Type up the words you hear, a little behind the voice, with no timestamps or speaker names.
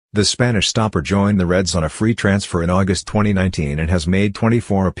The Spanish stopper joined the Reds on a free transfer in August 2019 and has made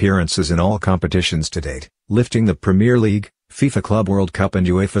 24 appearances in all competitions to date, lifting the Premier League, FIFA Club World Cup and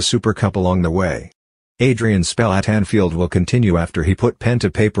UEFA Super Cup along the way. Adrian's spell at Anfield will continue after he put pen to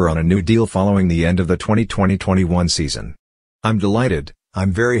paper on a new deal following the end of the 2020-21 season. "I'm delighted,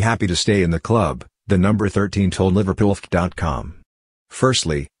 I'm very happy to stay in the club," the number 13 told LiverpoolFC.com.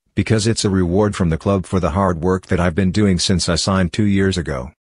 "Firstly, because it's a reward from the club for the hard work that I've been doing since I signed 2 years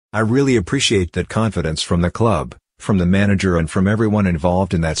ago. I really appreciate that confidence from the club, from the manager and from everyone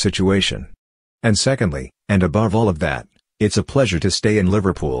involved in that situation. And secondly, and above all of that, it's a pleasure to stay in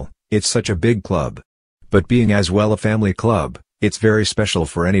Liverpool, it's such a big club. But being as well a family club, it's very special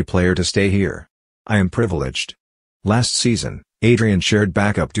for any player to stay here. I am privileged." Last season, Adrian shared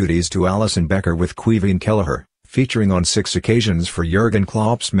backup duties to Alisson Becker with Kevin Kelleher, featuring on 6 occasions for Jurgen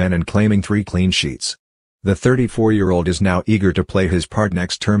Klopp's men and claiming 3 clean sheets. The 34-year-old is now eager to play his part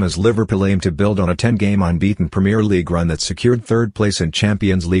next term as Liverpool aim to build on a 10-game unbeaten Premier League run that secured 3rd place in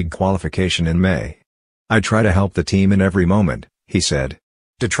Champions League qualification in May. "I try to help the team in every moment," he said.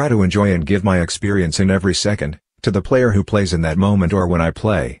 "To try to enjoy and give my experience in every second, to the player who plays in that moment or when I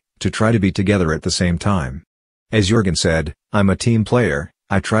play, to try to be together at the same time. As Jurgen said, I'm a team player,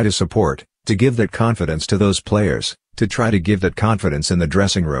 I try to support, to give that confidence to those players, to try to give that confidence in the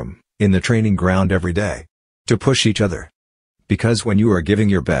dressing room, in the training ground every day. To push each other. Because when you are giving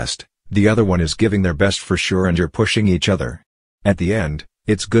your best, the other one is giving their best for sure and you're pushing each other. At the end,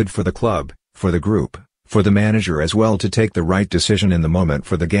 it's good for the club, for the group, for the manager as well to take the right decision in the moment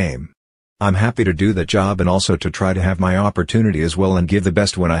for the game. I'm happy to do that job and also to try to have my opportunity as well and give the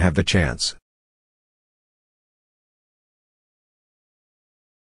best when I have the chance."